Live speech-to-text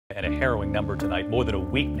And a harrowing number tonight, more than a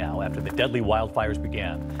week now after the deadly wildfires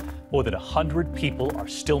began. More than 100 people are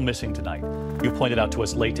still missing tonight. You pointed out to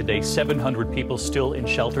us late today, 700 people still in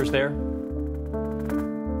shelters there.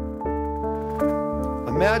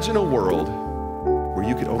 Imagine a world where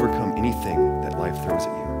you could overcome anything that life throws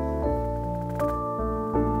at you.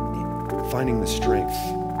 Finding the strength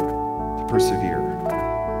to persevere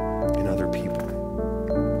in other people.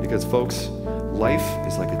 Because folks, life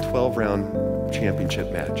is like a 12-round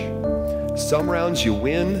championship match. Some rounds you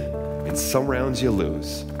win and some rounds you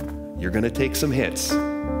lose. You're gonna take some hits, but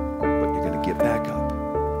you're gonna get back up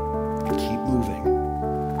and keep moving.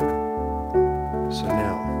 So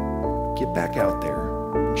now, get back out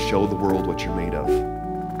there and show the world what you're made of.